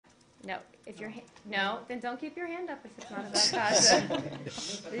No, if your no, then don't keep your hand up if it's not about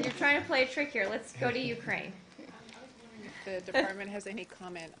Gaza. You're trying to play a trick here. Let's go to Ukraine. If the department has any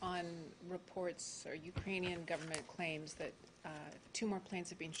comment on reports or Ukrainian government claims that 2 more planes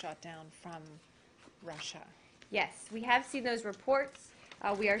have been shot down from Russia. Yes, we have seen those reports.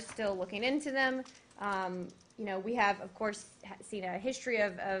 We are still looking into them. You know, we have, of course, seen a history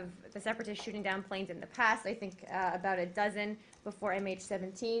of the separatists shooting down planes in the past. I think about a dozen before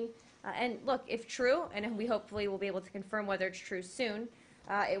MH17. And look, if true, and we hopefully will be able to confirm whether it's true soon,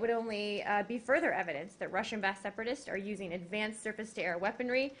 it would only be further evidence that Russian-backed separatists are using advanced surface-to-air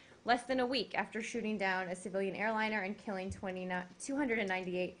weaponry less than a week after shooting down a civilian airliner and killing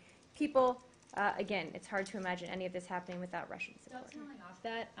 298 people. Again, it's hard to imagine any of this happening without Russian support. Dovetailing off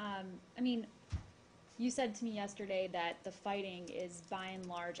that, I mean, you said to me yesterday that the fighting is by and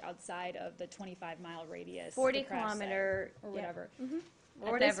large outside of the 25-mile radius. 40-kilometer, or whatever. Yeah. Mm-hmm.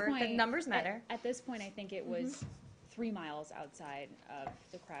 Or whatever, the numbers matter. At this point, I think it was 3 miles outside of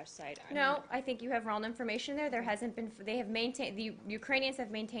the crash site. I think you have wrong information there. There hasn't been, they have maintained, the Ukrainians have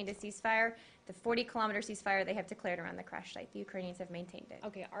maintained a ceasefire. The 40-kilometer ceasefire they have declared around the crash site. The Ukrainians have maintained it.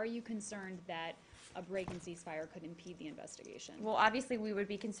 Okay, are you concerned that a break in ceasefire could impede the investigation? Well, obviously we would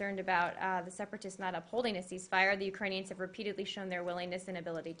be concerned about the separatists not upholding a ceasefire. The Ukrainians have repeatedly shown their willingness and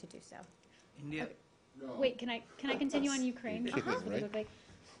ability to do so. India. No. Wait, can I continue on Ukraine? Really quick?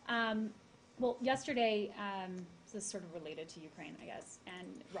 Well, yesterday, this is sort of related to Ukraine, I guess,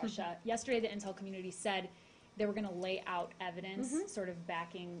 and Russia. Yesterday, the intel community said they were going to lay out evidence, sort of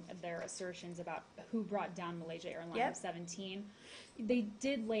backing their assertions about who brought down Malaysia Airlines 17. They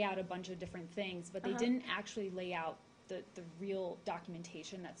did lay out a bunch of different things, but they didn't actually lay out the real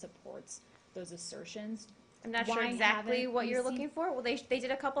documentation that supports those assertions. I'm not sure exactly what you're looking for. Well, they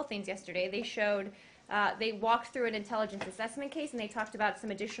did a couple things yesterday. They showed, they walked through an intelligence assessment case, and they talked about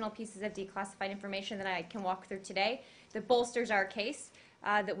some additional pieces of declassified information that I can walk through today that bolsters our case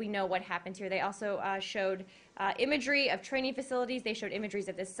that we know what happened here. They also showed imagery of training facilities. They showed imageries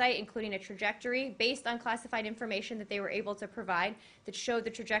of this site, including a trajectory based on classified information that they were able to provide that showed the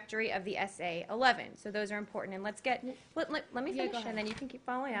trajectory of the SA-11. So those are important. And let's get, let me finish, and then you can keep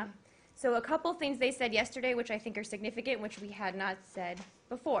following up. So a couple things they said yesterday, which I think are significant, which we had not said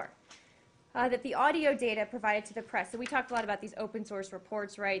before. That the audio data provided to the press, so we talked a lot about these open source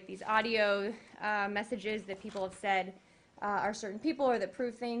reports, right? These audio messages that people have said are certain people or that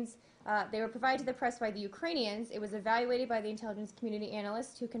prove things. They were provided to the press by the Ukrainians. It was evaluated by the intelligence community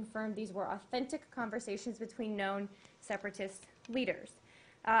analysts who confirmed these were authentic conversations between known separatist leaders.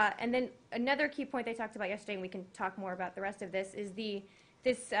 And then another key point they talked about yesterday, and we can talk more about the rest of this, is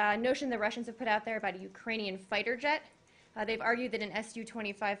this notion the Russians have put out there about a Ukrainian fighter jet. They've argued that an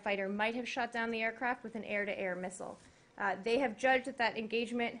Su-25 fighter might have shot down the aircraft with an air-to-air missile. They have judged that that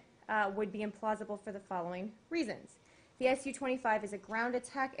engagement would be implausible for the following reasons. The Su-25 is a ground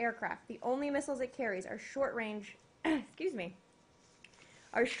attack aircraft. The only missiles it carries are short-range,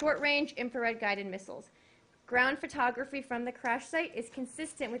 short-range infrared-guided missiles. Ground photography from the crash site is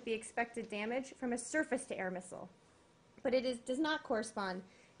consistent with the expected damage from a surface-to-air missile. But it does not correspond,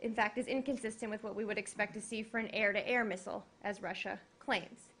 in fact, is inconsistent with what we would expect to see for an air-to-air missile, as Russia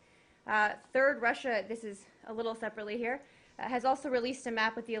claims. Third, Russia, this is a little separately here, has also released a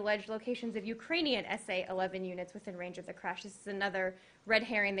map with the alleged locations of Ukrainian SA-11 units within range of the crash. This is another red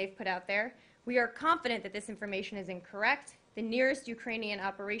herring they've put out there. We are confident that this information is incorrect. The nearest Ukrainian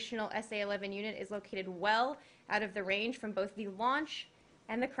operational SA-11 unit is located well out of the range from both the launch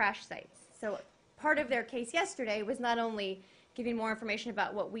and the crash sites. So part of their case yesterday was not only giving more information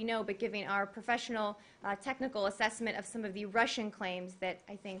about what we know, but giving our professional technical assessment of some of the Russian claims that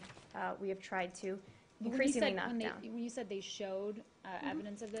I think we have tried to increasingly knock down. When you said they showed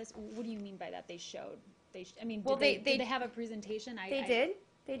evidence of this, what do you mean by that? They showed? I mean, well, did they have a presentation? They did.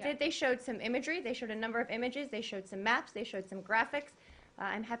 They did. They showed some imagery. They showed a number of images. They showed some maps. They showed some graphics.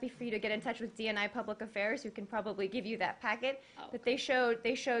 I'm happy for you to get in touch with DNI Public Affairs, who can probably give you that packet. Oh, okay. But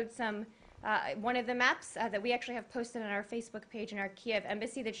they showed some. One of the maps that we actually have posted on our Facebook page in our Kiev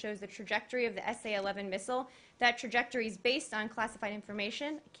embassy that shows the trajectory of the SA-11 missile. That trajectory is based on classified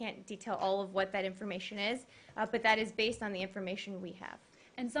information. I can't detail all of what that information is, but that is based on the information we have.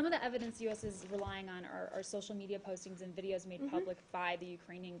 And some of the evidence the U.S. is relying on are social media postings and videos made public by the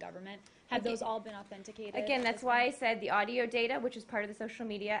Ukrainian government. Have those all been authenticated? Again, that's why I said the audio data, which is part of the social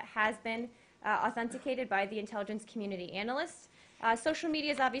media, has been authenticated by the intelligence community analysts. Social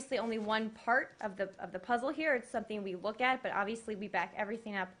media is obviously only one part of the puzzle here. It's something we look at, but obviously we back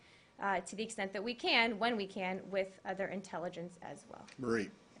everything up to the extent that we can, when we can, with other intelligence as well. Marie.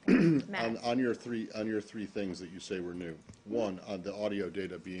 Matt. On your three things that you say were new. One, on the audio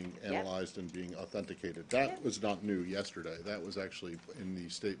data being analyzed and being authenticated. That was not new yesterday. That was actually in the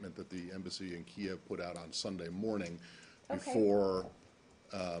statement that the embassy in Kiev put out on Sunday morning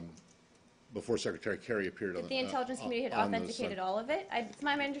before Secretary Kerry appeared on The intelligence community had authenticated all of it. It's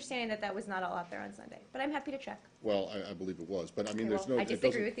my understanding that that was not all out there on Sunday, but I'm happy to check. Well, I believe it was, but I mean, Okay, there's well, no. I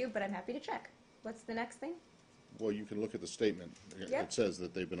disagree with you, but I'm happy to check. What's the next thing? Well, you can look at the statement. Yep. It says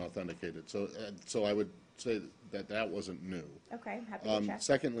that they've been authenticated. So I would say that wasn't new. Okay, I'm happy to check.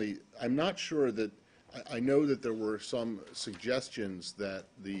 Secondly, I'm not sure that, I know that there were some suggestions that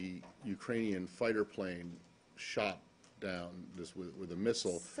the Ukrainian fighter plane shot down this with a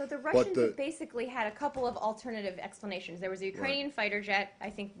missile. So the Russians have basically had a couple of alternative explanations. There was a Ukrainian fighter jet. I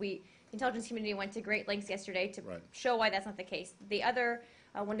think the intelligence community went to great lengths yesterday to show why that's not the case. The other,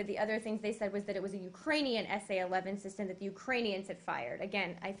 one of the other things they said was that it was a Ukrainian SA-11 system that the Ukrainians had fired.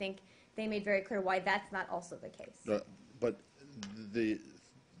 Again, I think they made very clear why that's not also the case. But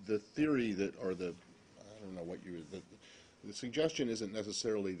the theory that, or the, I don't know what you, the suggestion isn't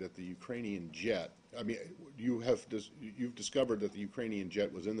necessarily that the Ukrainian jet, I mean, you've discovered that the Ukrainian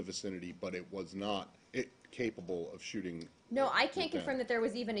jet was in the vicinity, but it was not capable of shooting. No, I can't confirm that there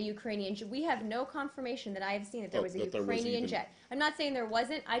was even a Ukrainian jet. We have no confirmation that I have seen that there was a Ukrainian jet. I'm not saying there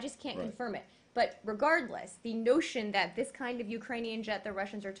wasn't, I just can't confirm it. But regardless, the notion that this kind of Ukrainian jet the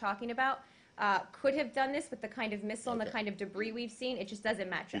Russians are talking about could have done this with the kind of missile and the kind of debris we've seen, it just doesn't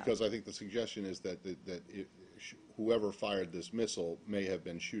match up. Because I think the suggestion is that whoever fired this missile may have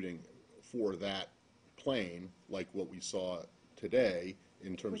been shooting for that plane, like what we saw today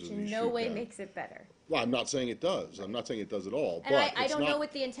in terms of the Which in no way makes it better. Well, I'm not saying it does. I'm not saying it does at all. And but I don't know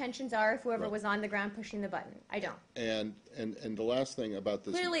what the intentions are if whoever was on the ground pushing the button. I don't. And the last thing about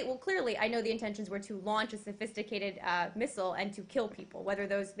this. Clearly, I know the intentions were to launch a sophisticated missile and to kill people. Whether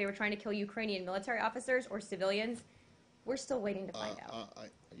they were trying to kill Ukrainian military officers or civilians, we're still waiting to find out.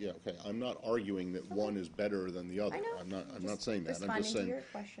 Yeah, okay. I'm not arguing that one is better than the other. I know. I'm not saying that. I'm just saying. Responding to your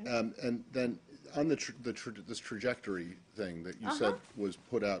question. And then on this trajectory thing that you said was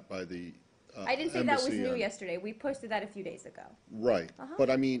put out by the I didn't say that was embassy new on- yesterday. We posted that a few days ago. Right. But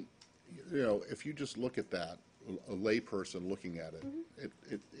I mean, if you just look at that, a layperson looking at it,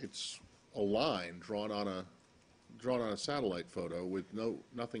 it's a line drawn on a satellite photo with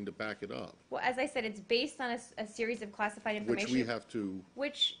nothing to back it up. Well, as I said, it's based on a series of classified information. Which we have to.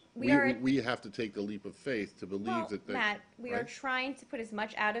 Which we have to take the leap of faith to believe that. Matt, we are trying to put as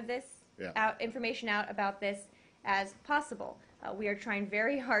much out of this, information out about this as possible. We are trying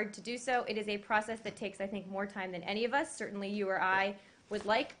very hard to do so. It is a process that takes, I think, more time than any of us, certainly you or I, would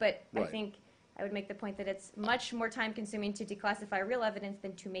like. But I think I would make the point that it's much more time-consuming to declassify real evidence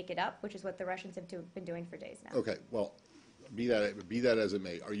than to make it up, which is what the Russians have been doing for days now. Okay, well, be that as it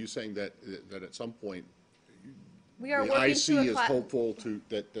may, are you saying that at some point we are the working IC is hopeful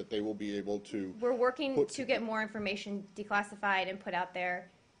that they will be able to? We're working to get more information declassified and put out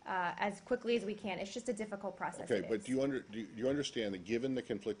there as quickly as we can. It's just a difficult process. Okay, but do you understand that given the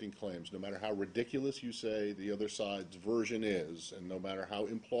conflicting claims, no matter how ridiculous you say the other side's version is, and no matter how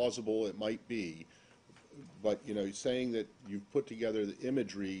implausible it might be, but saying that you've put together the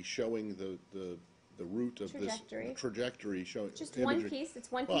imagery showing the route of this trajectory showing just imagery. one piece.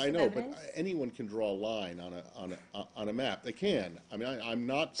 It's one piece of evidence. Well, I know, but anyone can draw a line on a map. They can. I mean, I'm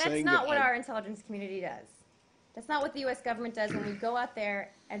not saying that's not what our intelligence community does. That's not what the U.S. government does when we go out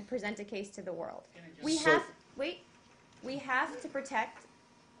there and present a case to the world. We have to protect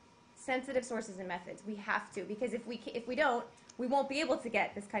sensitive sources and methods. We have to, because if we don't, we won't be able to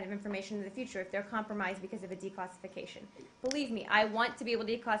get this kind of information in the future if they're compromised because of a declassification. Believe me, I want to be able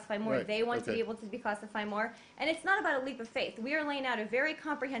to declassify more. Right. They want to be able to declassify more. And it's not about a leap of faith. We are laying out a very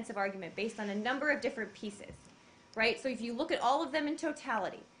comprehensive argument based on a number of different pieces, right? So if you look at all of them in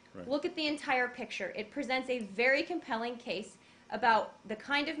totality, look at the entire picture. It presents a very compelling case about the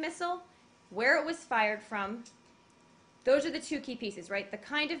kind of missile, where it was fired from. Those are the two key pieces, right? The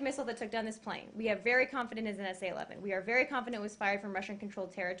kind of missile that took down this plane. We are very confident is an SA-11. We are very confident it was fired from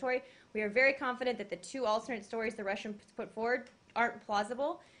Russian-controlled territory. We are very confident that the two alternate stories the Russians put forward aren't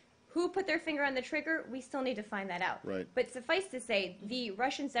plausible. Who put their finger on the trigger? We still need to find that out. Right. But suffice to say, the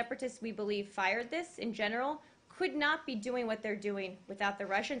Russian separatists, we believe, fired this in general, could not be doing what they're doing without the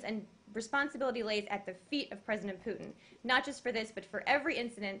Russians, and responsibility lays at the feet of President Putin, not just for this, but for every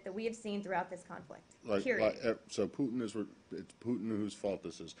incident that we have seen throughout this conflict. Period. So it's Putin whose fault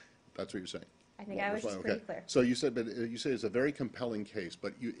this is. That's what you're saying. I think I was just pretty clear. So you said it's a very compelling case,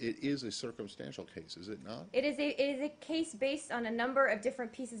 but it is a circumstantial case, is it not? It is a case based on a number of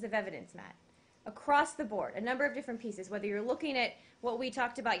different pieces of evidence, Matt. across the board, a number of different pieces, whether you're looking at what we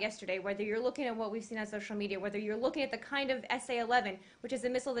talked about yesterday, whether you're looking at what we've seen on social media, whether you're looking at the kind of SA-11, which is a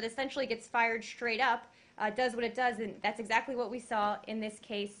missile that essentially gets fired straight up, does what it does, and that's exactly what we saw in this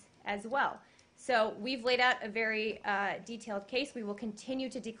case as well. So we've laid out a very detailed case. We will continue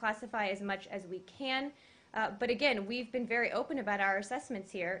to declassify as much as we can. But again, we've been very open about our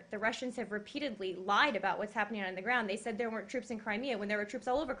assessments here. The Russians have repeatedly lied about what's happening on the ground. They said there weren't troops in Crimea when there were troops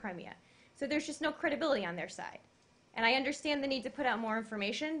all over Crimea. So there's just no credibility on their side. And I understand the need to put out more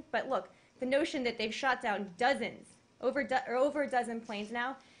information, but look, the notion that they've shot down dozens, over a dozen planes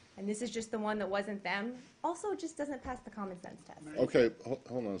now, and this is just the one that wasn't them, also just doesn't pass the common sense test. Okay,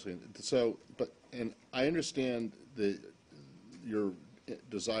 hold on a second. So, and I understand your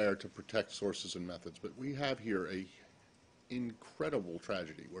desire to protect sources and methods, but we have here a incredible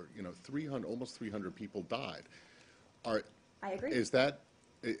tragedy where, you know, almost 300 people died. I agree. Is that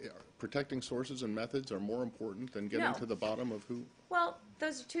protecting sources and methods are more important than getting to the bottom of who? Well,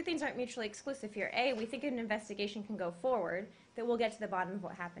 those two things aren't mutually exclusive here. A, we think an investigation can go forward that will get to the bottom of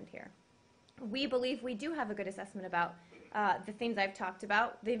what happened here. We believe we do have a good assessment about the things I've talked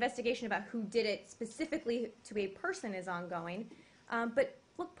about. The investigation about who did it specifically to a person is ongoing. But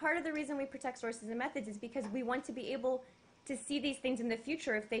look, part of the reason we protect sources and methods is because we want to be able to see these things in the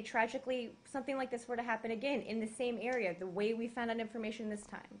future if they tragically, something like this were to happen again in the same area, the way we found out information this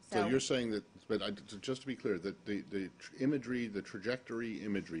time. So you're saying that, but just to be clear, that the imagery, the trajectory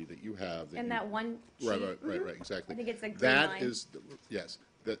imagery that you have. And that one sheet. Right, exactly. I think it's a green that line. is, yes,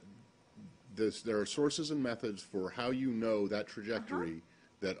 that there are sources and methods for how you know that trajectory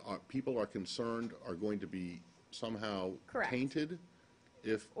that people are concerned are going to be somehow tainted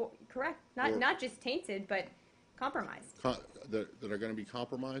if... Correct. Not just tainted, but compromised. That are going to be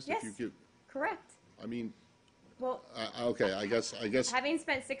compromised? Yes, if you give, correct. I mean... Well, okay, I guess. Having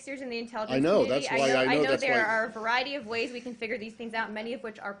spent 6 years in the intelligence I know, community, that's why I know there are a variety of ways we can figure these things out, many of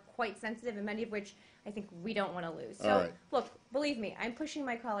which are quite sensitive and many of which I think we don't want to lose. So, look, believe me, I'm pushing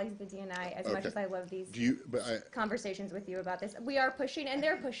my colleagues at the DNI as much as I love these conversations with you about this. We are pushing and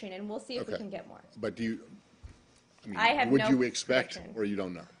they're pushing, and we'll see if we can get more. But do you, would you expect, or you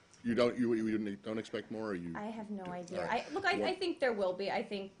don't know? You don't expect more, or you? I have no idea. I think there will be. I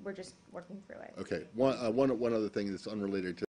think we're just working through it. Okay. One other thing that's unrelated to